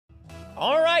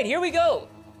All right, here we go.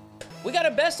 We got a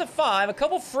best of 5, a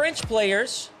couple French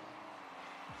players.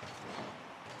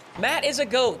 Matt is a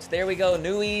GOAT. There we go.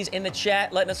 Newies in the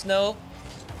chat letting us know.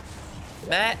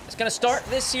 Matt is going to start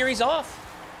this series off,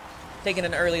 taking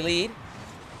an early lead.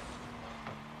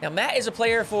 Now, Matt is a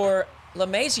player for La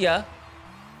Masia.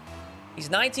 He's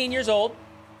 19 years old.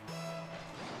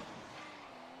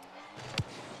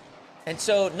 And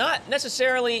so not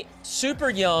necessarily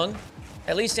super young,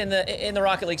 at least in the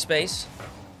Rocket League space.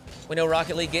 We know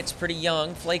Rocket League gets pretty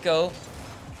young. Fleikoo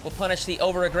will punish the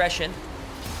over-aggression.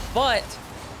 But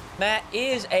Matt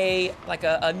is a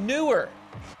newer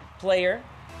player,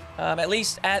 at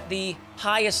least at the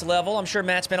highest level. I'm sure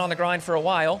Matt's been on the grind for a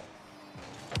while.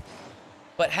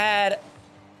 But had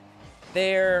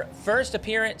their first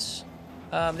appearance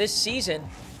this season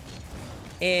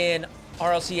in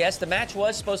RLCS. The match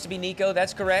was supposed to be Nico,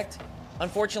 that's correct.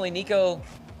 Unfortunately, Nico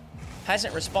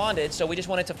hasn't responded, so we just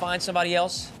wanted to find somebody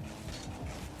else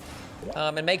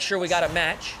and make sure we got a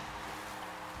match.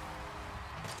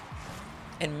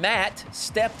 And Matt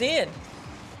stepped in.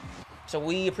 So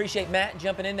we appreciate Matt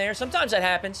jumping in there. Sometimes that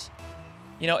happens.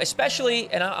 You know, especially,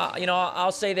 and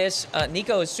I'll say this,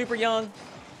 Nico is super young,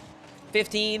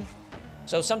 15.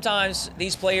 So sometimes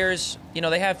these players, you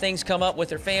know, they have things come up with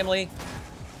their family.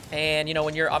 And, you know,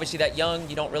 when you're obviously that young,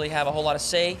 you don't really have a whole lot of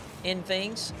say in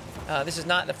things. This is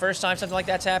not the first time something like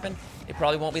that's happened. It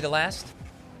probably won't be the last.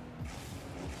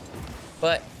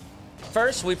 But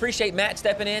first, we appreciate Matt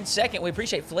stepping in. Second, we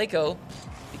appreciate Fleikoo,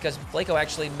 because Fleikoo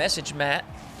actually messaged Matt,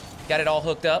 got it all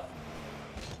hooked up.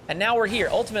 And now we're here.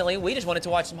 Ultimately, we just wanted to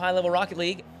watch some high-level Rocket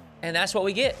League, and that's what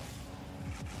we get.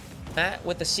 Matt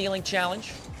with the ceiling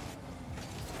challenge.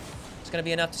 It's going to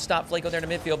be enough to stop Fleikoo there in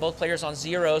the midfield. Both players on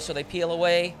 0, so they peel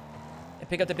away and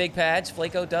pick up the big pads.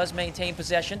 Fleikoo does maintain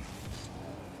possession.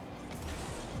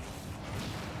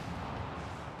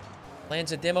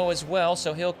 Lands a demo as well,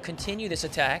 so he'll continue this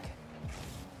attack.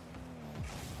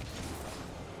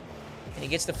 And he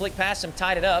gets the flick past him,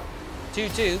 tied it up.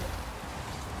 2-2.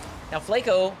 Now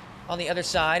Fleikoo on the other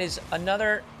side is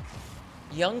another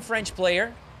young French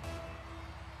player.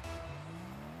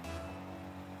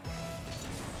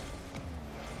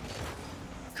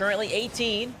 Currently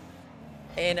 18,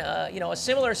 and you know, a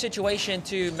similar situation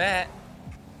to Matt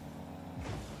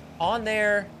on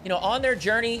their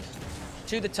journey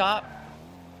to the top,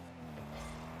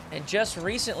 and just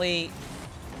recently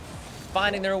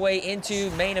finding their way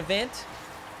into main event.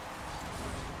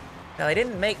 Now they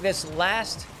didn't make this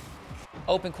last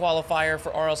open qualifier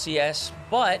for RLCS,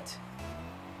 but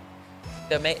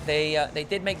they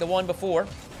did make the one before.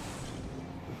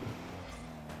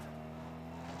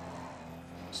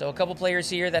 So a couple players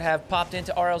here that have popped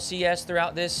into RLCS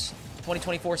throughout this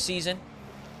 2024 season.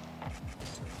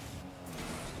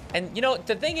 And, you know,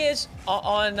 the thing is,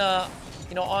 on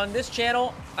this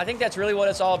channel, I think that's really what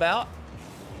it's all about.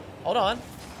 Hold on.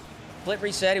 Flip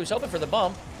reset. He was hoping for the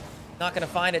bump. Not going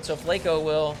to find it, so Fleikoo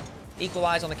will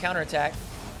equalize on the counterattack.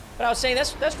 But I was saying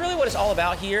that's really what it's all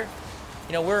about here.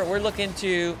 You know, we're looking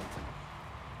to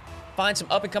find some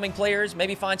up-and-coming players,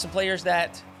 maybe find some players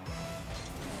that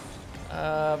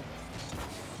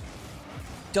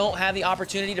don't have the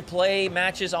opportunity to play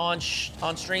matches on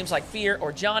streams like Fear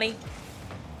or Johnny.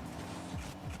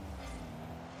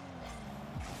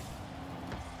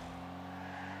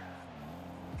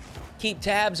 Keep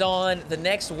tabs on the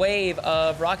next wave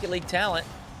of Rocket League talent.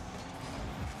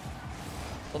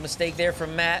 A little mistake there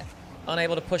from Matt.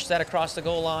 Unable to push that across the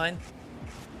goal line.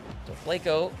 So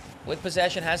Fleikoo with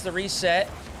possession has the reset.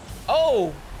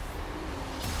 Oh!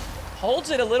 Holds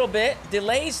it a little bit,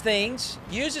 delays things,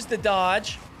 uses the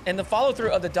dodge, and the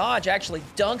follow-through of the dodge actually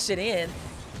dunks it in.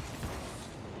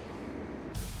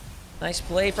 Nice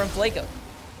play from Fleikoo.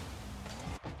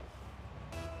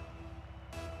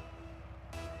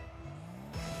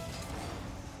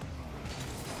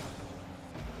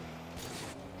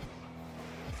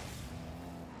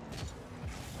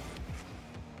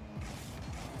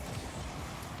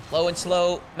 Low and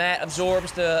slow, Matt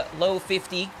absorbs the low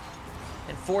 50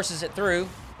 and forces it through.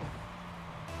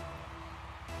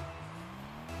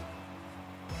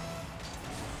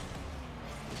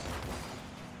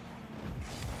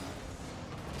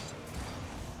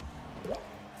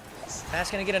 Matt's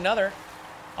going to get another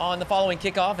on the following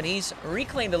kickoff, and he's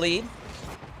reclaimed the lead.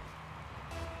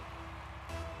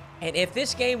 And if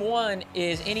this game 1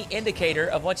 is any indicator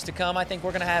of what's to come, I think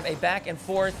we're going to have a back and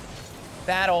forth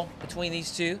battle between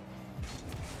these two.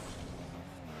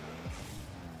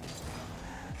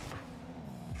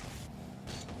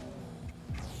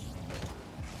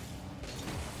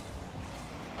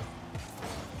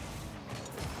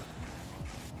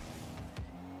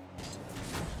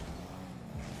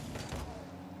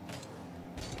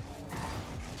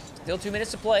 Still 2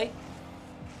 minutes to play.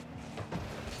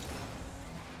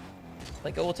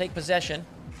 Fleikoo will take possession.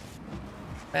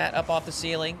 Matt up off the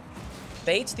ceiling.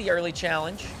 Baits the early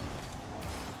challenge.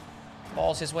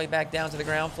 Falls his way back down to the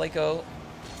ground. Fleikoo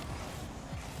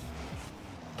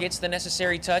gets the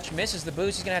necessary touch. Misses the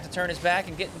boost. He's going to have to turn his back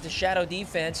and get into shadow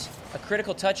defense. A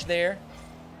critical touch there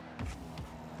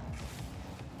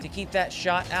to keep that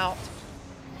shot out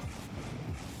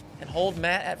and hold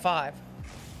Matt at 5.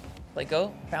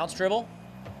 Fleikoo, bounce dribble.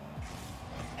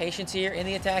 Patience here in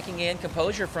the attacking end.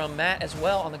 Composure from Matt as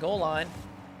well on the goal line.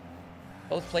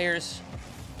 Both players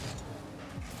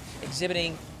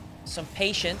exhibiting some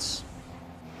patience.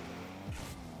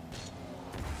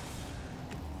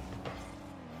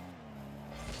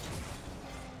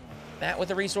 Matt with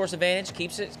the resource advantage,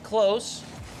 keeps it close.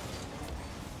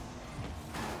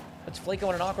 Puts Fleikoo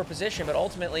in an awkward position, but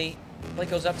ultimately,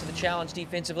 Fleikoo's up to the challenge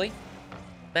defensively.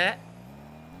 Matt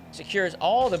secures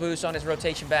all the boosts on his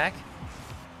rotation back.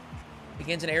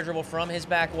 Begins an air dribble from his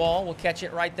back wall. Will catch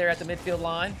it right there at the midfield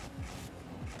line.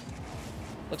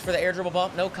 Looks for the air dribble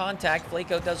bump, no contact.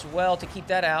 Fleikoo does well to keep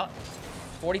that out.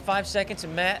 45 seconds,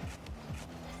 and Matt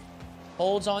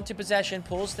holds on to possession,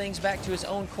 pulls things back to his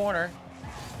own corner.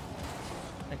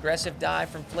 An aggressive dive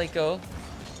from Fleikoo.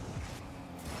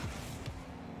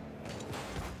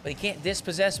 But he can't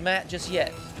dispossess Matt just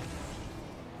yet.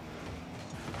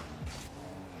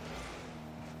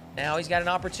 Now he's got an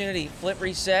opportunity. Flip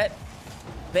reset.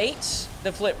 Baits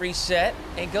the flip reset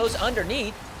and goes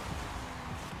underneath.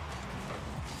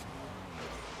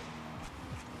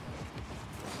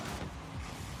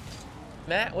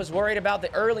 Matt was worried about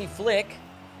the early flick,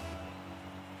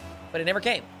 but it never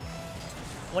came.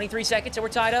 23 seconds and we're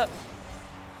tied up.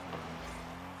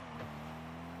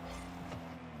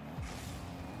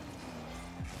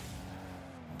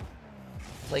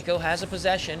 Fleikoo has a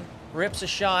possession, rips a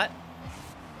shot,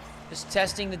 just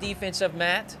testing the defense of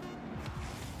Matt.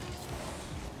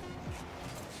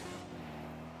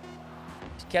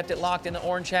 He's kept it locked in the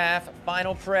orange half.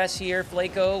 Final press here,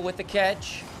 Fleikoo with the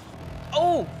catch.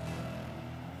 Oh!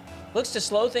 Looks to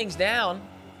slow things down.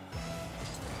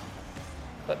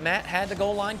 But Matt had the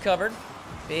goal line covered.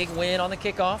 Big win on the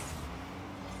kickoff.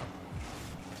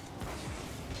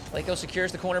 Fleikoo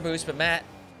secures the corner boost, but Matt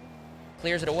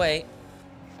clears it away.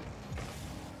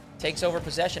 Takes over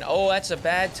possession. Oh, that's a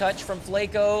bad touch from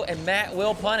Fleikoo, and Matt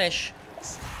will punish.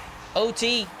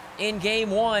 OT in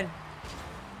game 1.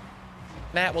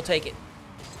 Matt will take it.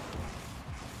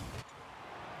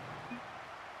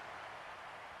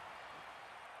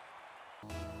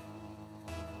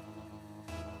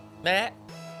 Matt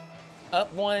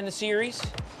up 1 in the series,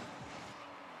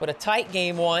 but a tight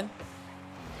game 1.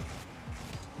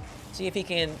 See if he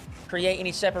can create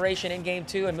any separation in game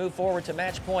 2 and move forward to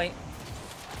match point.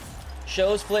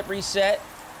 Shows flip reset,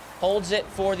 holds it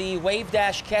for the wave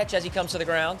dash catch as he comes to the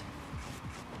ground.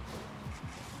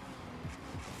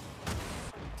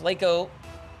 Fleikoo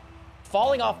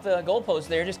falling off the goalpost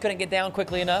there, just couldn't get down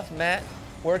quickly enough. Matt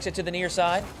works it to the near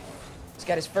side. He's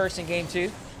got his first in game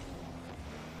 2.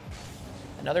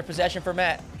 Another possession for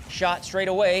Matt. Shot straight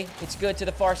away. It's good to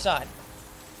the far side.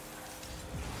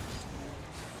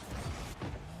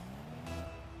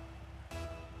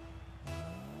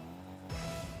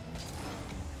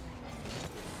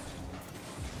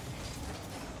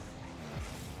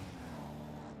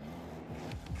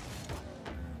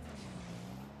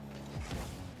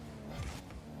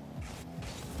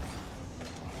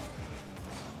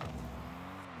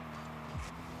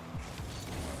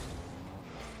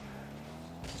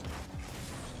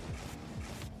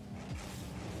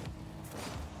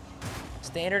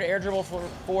 Standard air dribble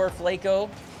for Fleikoo.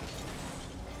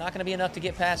 Not going to be enough to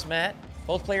get past Matt.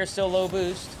 Both players still low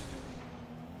boost.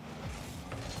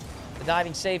 The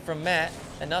diving save from Matt.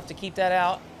 Enough to keep that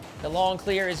out. The long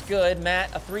clear is good.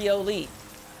 Matt, a 3-0 lead.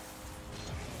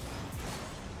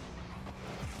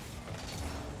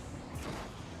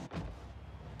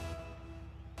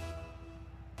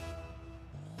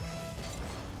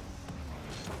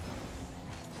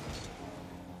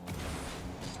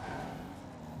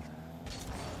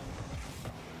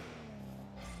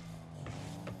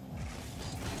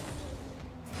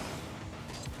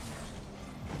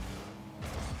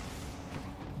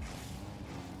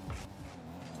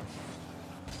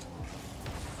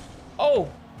 Oh!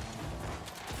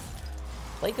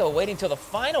 Fleikoo waiting till the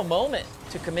final moment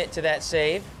to commit to that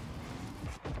save.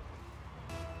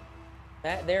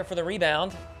 Matt there for the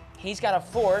rebound. He's got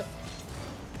a 4th.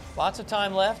 Lots of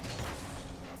time left.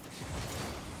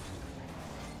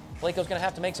 Fleikoo's going to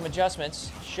have to make some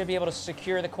adjustments. Should be able to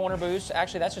secure the corner boost.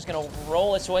 Actually, that's just going to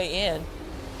roll its way in.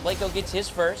 Fleikoo gets his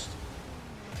first.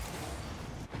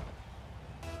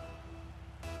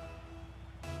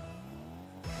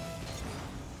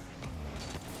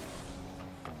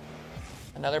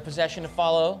 Another possession to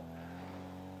follow.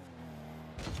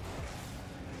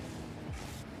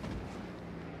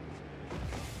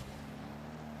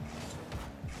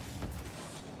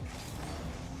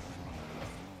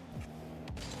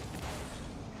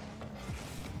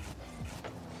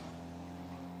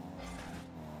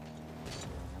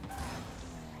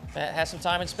 Matt has some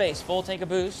time and space. Full take a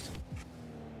boost.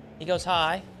 He goes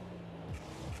high.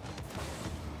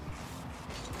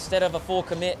 Instead of a full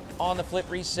commit on the flip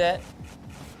reset,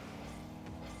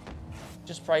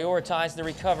 just prioritize the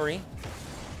recovery.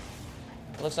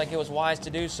 It looks like it was wise to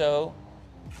do so,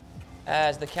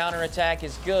 as the counterattack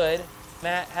is good.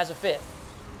 Matt has a fit.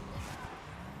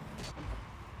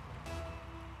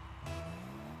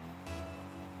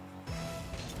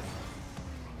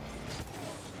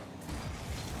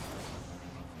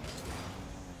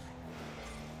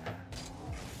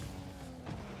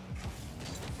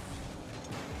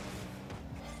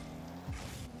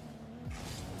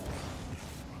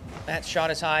 That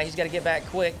shot is high. He's got to get back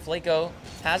quick. Fleikoo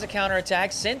has a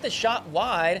counterattack. Sent the shot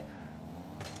wide.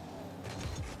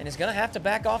 And is going to have to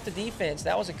back off the defense.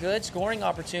 That was a good scoring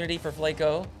opportunity for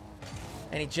Fleikoo.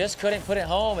 And he just couldn't put it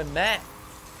home. And Matt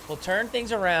will turn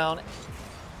things around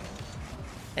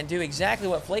and do exactly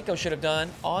what Fleikoo should have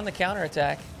done on the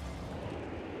counterattack.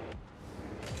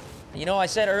 You know, I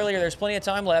said earlier there's plenty of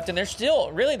time left. And there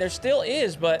still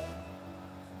is, but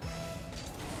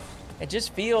it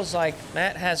just feels like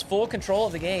Matt has full control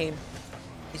of the game.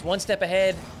 He's one step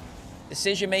ahead,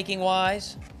 decision-making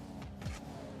wise.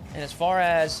 And as far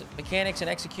as mechanics and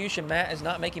execution, Matt is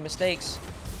not making mistakes.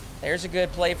 There's a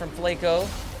good play from Fleikoo.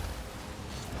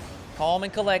 Calm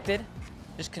and collected.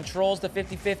 Just controls the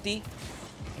 50-50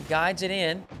 and guides it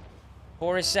in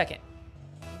for his second.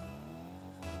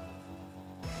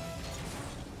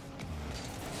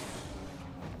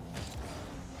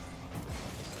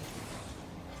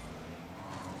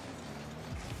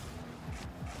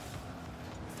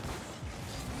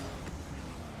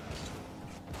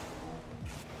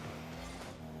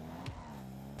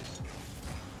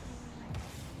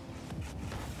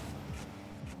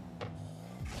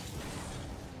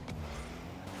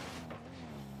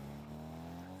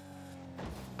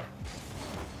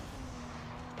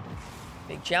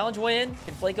 Big challenge win.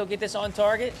 Can Fleikoo get this on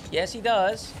target? Yes, he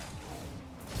does.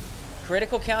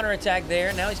 Critical counterattack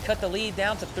there. Now he's cut the lead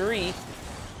down to 3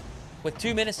 with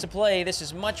 2 minutes to play. This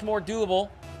is much more doable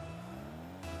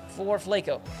for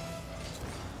Fleikoo.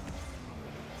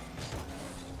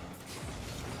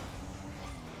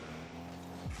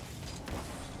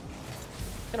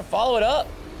 Gonna follow it up.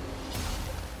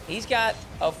 He's got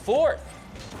a 4th.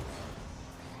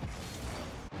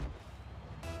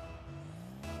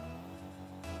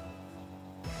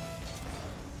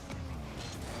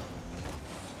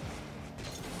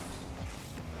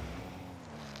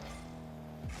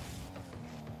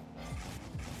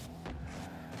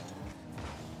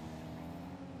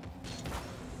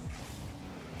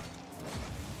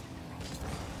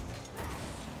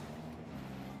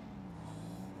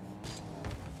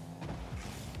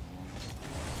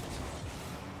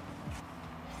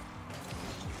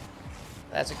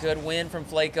 That's a good win from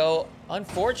Fleikoo.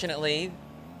 Unfortunately,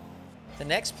 the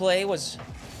next play was...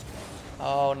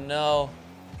 Oh, no.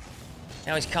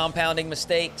 Now he's compounding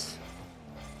mistakes.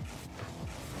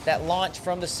 That launch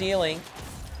from the ceiling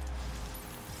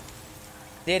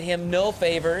did him no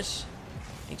favors.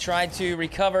 He tried to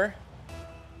recover,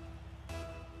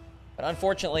 but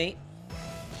unfortunately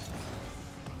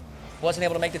wasn't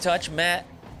able to make the touch. Matt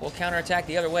will counterattack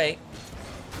the other way.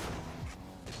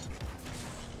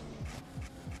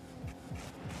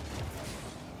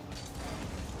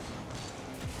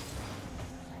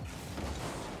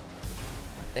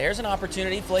 There's an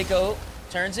opportunity. Fleikoo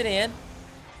turns it in.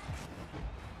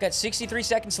 Got 63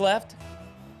 seconds left.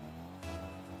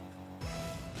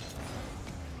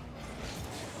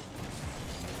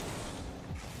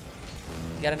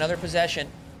 Got another possession.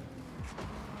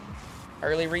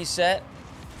 Early reset.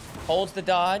 Holds the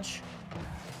dodge.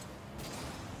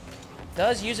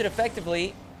 Does use it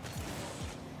effectively.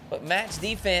 But Matt's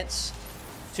defense,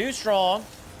 too strong.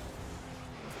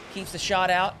 Keeps the shot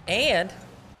out. And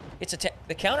it's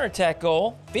the counterattack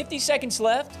goal. 50 seconds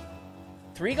left.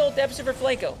 3-goal deficit for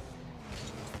Fleikoo.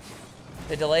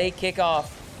 The delayed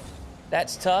kickoff.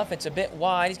 That's tough. It's a bit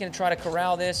wide. He's going to try to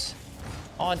corral this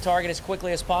on target as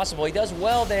quickly as possible. He does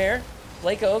well there.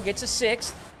 Fleikoo gets a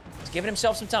 6th. He's giving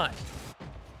himself some time.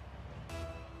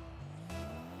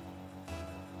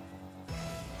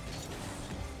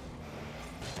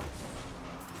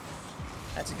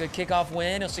 That's a good kickoff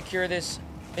win. He'll secure this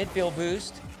midfield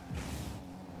boost.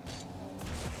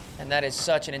 And that is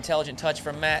such an intelligent touch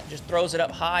from Matt. Just throws it up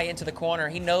high into the corner.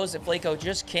 He knows that Fleikoo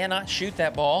just cannot shoot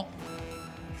that ball.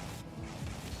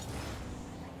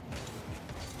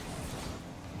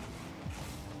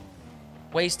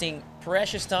 Wasting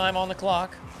precious time on the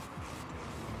clock.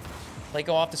 Fleikoo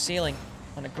off the ceiling.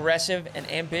 An aggressive and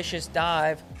ambitious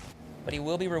dive. But he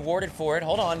will be rewarded for it.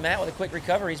 Hold on, Matt with a quick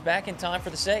recovery. He's back in time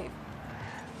for the save.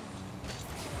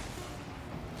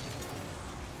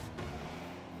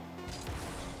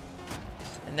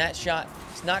 And that shot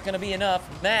is not going to be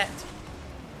enough. Matt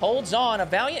holds on. A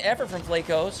valiant effort from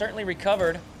Fleikoo. Certainly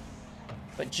recovered.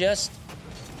 But just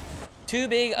too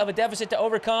big of a deficit to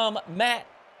overcome. Matt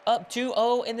up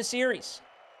 2-0 in the series.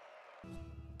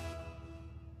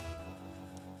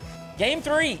 Game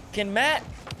 3. Can Matt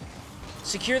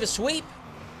secure the sweep?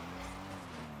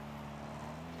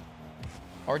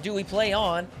 Or do we play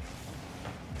on?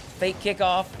 Fake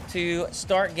kickoff to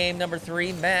start game number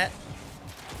 3. Matt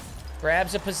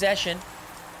grabs a possession,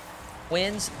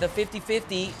 wins the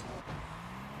 50-50,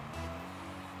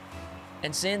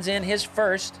 and sends in his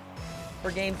first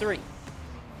for game 3.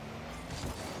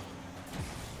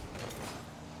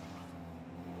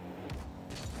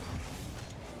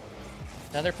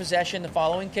 Another possession, the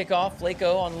following kickoff.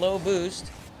 Fleikoo on low boost.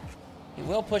 He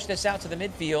will push this out to the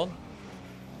midfield.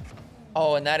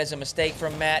 Oh, and that is a mistake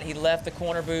from Matt. He left the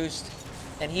corner boost,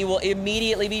 and he will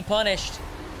immediately be punished.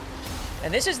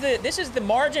 And this is the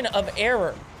margin of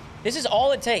error. This is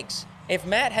all it takes. If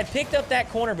Matt had picked up that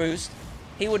corner boost,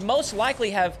 he would most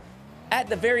likely have, at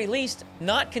the very least,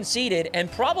 not conceded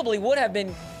and probably would have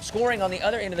been scoring on the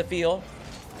other end of the field.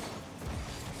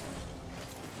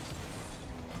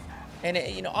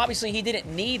 And, obviously he didn't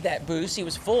need that boost. He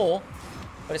was full.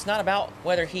 But it's not about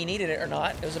whether he needed it or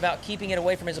not. It was about keeping it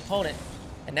away from his opponent.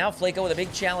 And now Fleikoo with a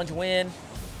big challenge win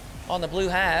on the blue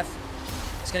half.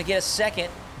 He's going to get a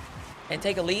second and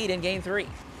take a lead in game 3.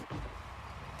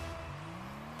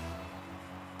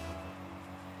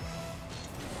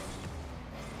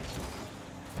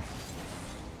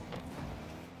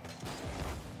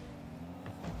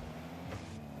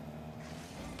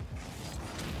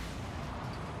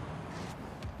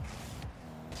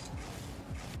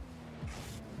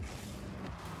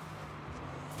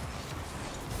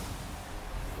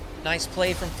 Nice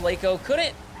play from Fleikoo.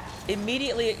 Couldn't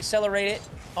immediately accelerate it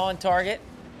on target.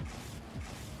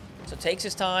 So takes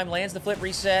his time, lands the flip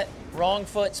reset. Wrong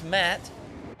foot's Matt.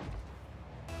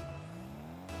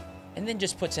 And then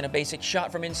just puts in a basic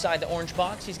shot from inside the orange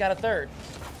box. He's got a third.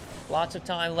 Lots of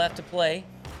time left to play.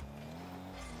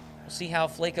 We'll see how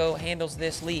Fleikoo handles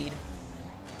this lead.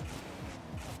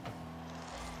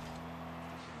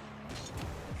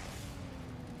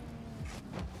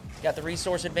 Got the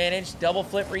resource advantage. Double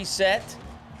flip reset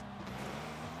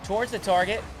towards the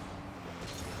target.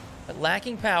 But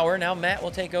lacking power. Now Matt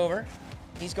will take over.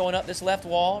 He's going up this left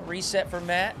wall. Reset for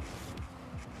Matt.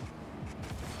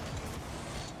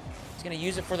 He's going to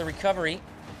use it for the recovery.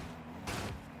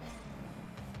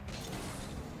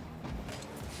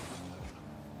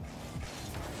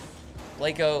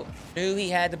 Fleikoo knew he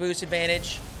had the boost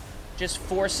advantage. Just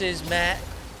forces Matt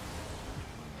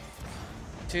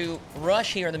to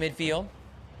rush here in the midfield.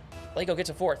 Fleikoo gets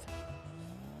a fourth.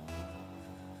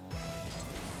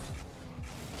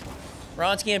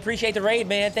 Ronsky, appreciate the raid,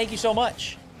 man. Thank you so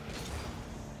much.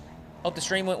 Hope the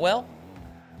stream went well.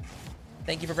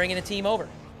 Thank you for bringing the team over.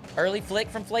 Early flick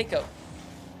from Fleikoo.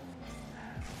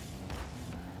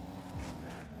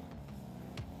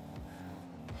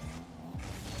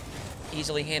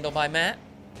 Easily handled by Matt.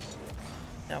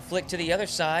 Now flick to the other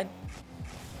side.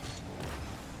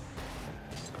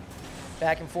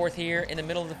 Back and forth here in the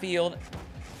middle of the field.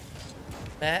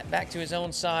 Matt back to his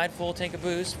own side. Full tank of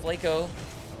boost. Fleikoo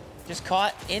just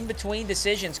caught in between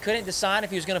decisions. Couldn't decide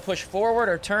if he was going to push forward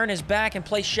or turn his back and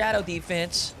play shadow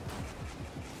defense.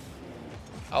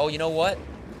 Oh, you know what?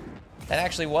 That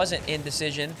actually wasn't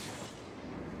indecision.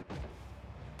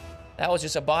 That was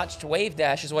just a botched wave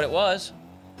dash is what it was.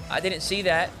 I didn't see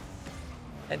that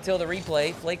until the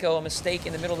replay. Fleikoo, a mistake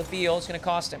in the middle of the field. It's going to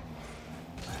cost him.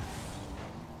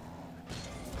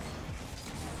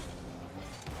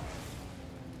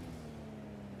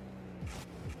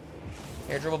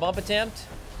 Air dribble bump attempt.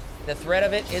 The threat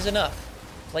of it is enough.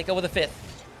 Fleikoo with a fifth.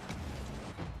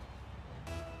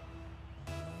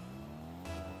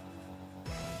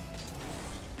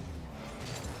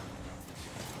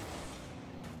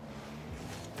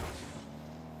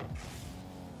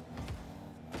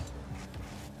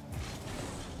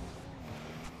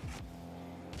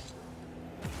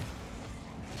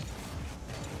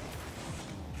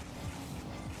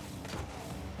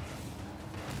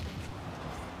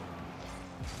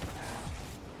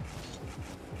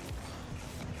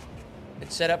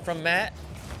 setup from Matt.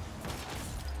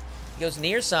 He goes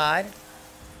near side.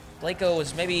 Fleikoo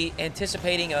was maybe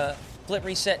anticipating a flip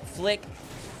reset flick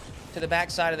to the back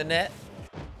side of the net.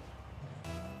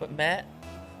 But Matt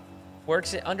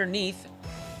works it underneath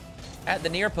at the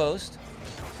near post.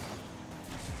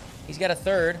 He's got a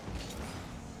third.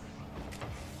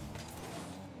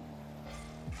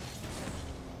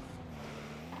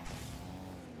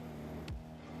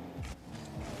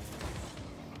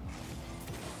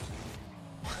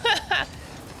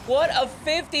 What a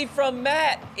 50 from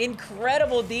Matt.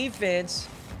 Incredible defense.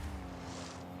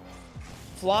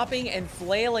 Flopping and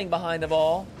flailing behind the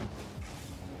ball.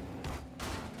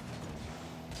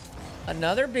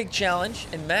 Another big challenge,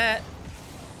 and Matt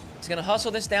is going to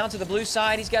hustle this down to the blue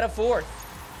side. He's got a fourth.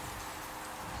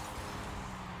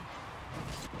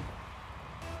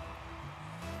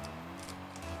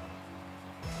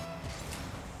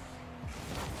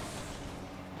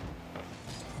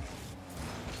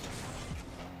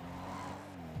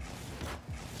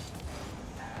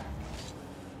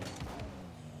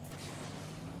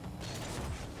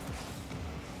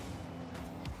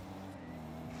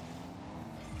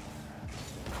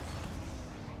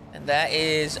 And that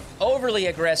is overly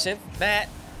aggressive. Matt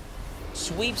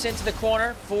sweeps into the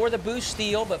corner for the boost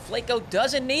steal, but Fleikoo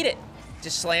doesn't need it.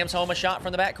 Just slams home a shot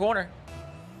from the back corner.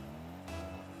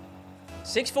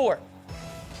 6-4.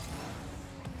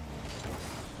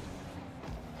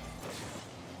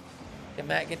 Can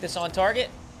Matt get this on target?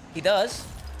 He does.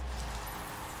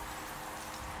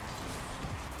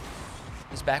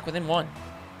 He's back within one.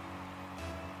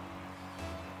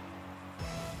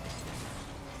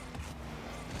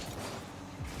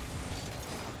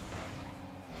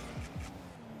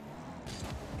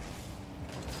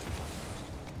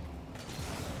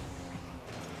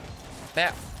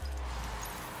 Matt.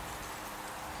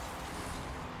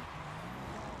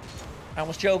 I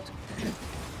almost choked.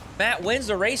 Matt wins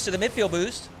the race to the midfield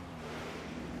boost.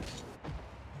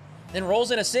 Then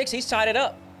rolls in a 6. He's tied it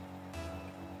up.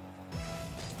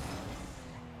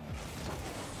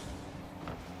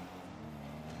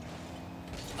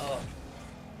 Oh.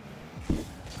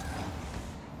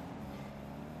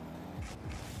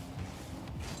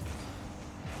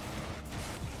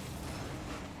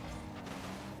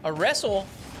 A wrestle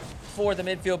for the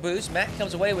midfield boost. Matt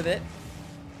comes away with it.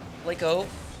 Fleikoo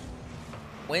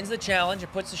wins the challenge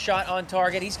and puts the shot on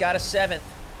target. He's got a 7th.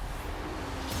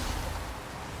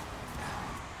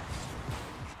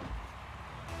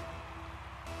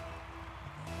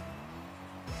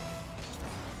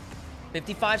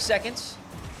 .55 seconds.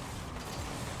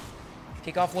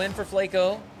 Kickoff win for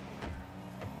Fleikoo.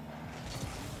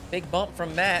 Big bump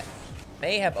from Matt.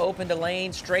 May have opened a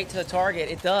lane straight to the target.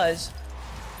 It does.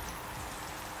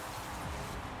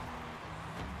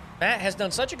 Matt has done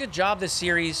such a good job this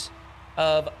series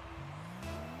of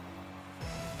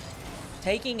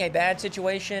taking a bad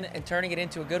situation and turning it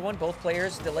into a good one. Both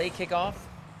players delay kickoff.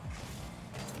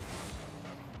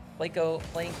 Fleikoo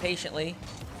playing patiently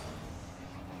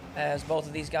as both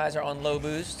of these guys are on low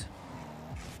boost.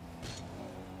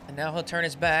 And now he'll turn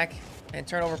his back and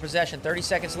turn over possession. 30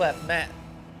 seconds left. Matt.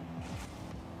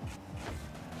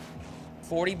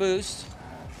 40 boost.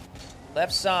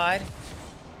 Left side.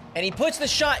 And he puts the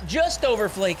shot just over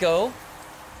Fleikoo.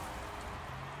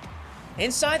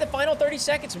 Inside the final 30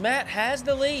 seconds, Matt has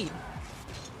the lead.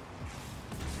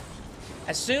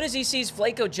 As soon as he sees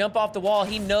Fleikoo jump off the wall,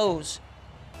 he knows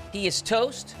he is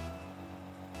toast.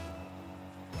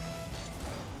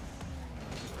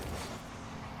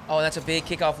 Oh, that's a big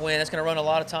kickoff win. That's going to run a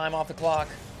lot of time off the clock.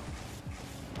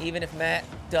 Even if Matt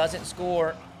doesn't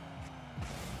score.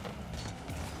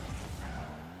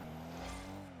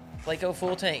 Fleikoo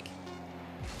full tank.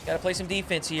 Got to play some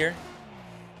defense here.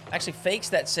 Actually fakes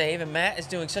that save, and Matt is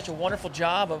doing such a wonderful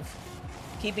job of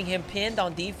keeping him pinned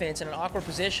on defense in an awkward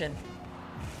position.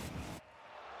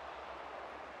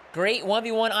 Great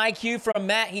 1v1 IQ from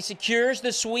Matt. He secures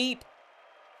the sweep.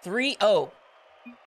 3-0.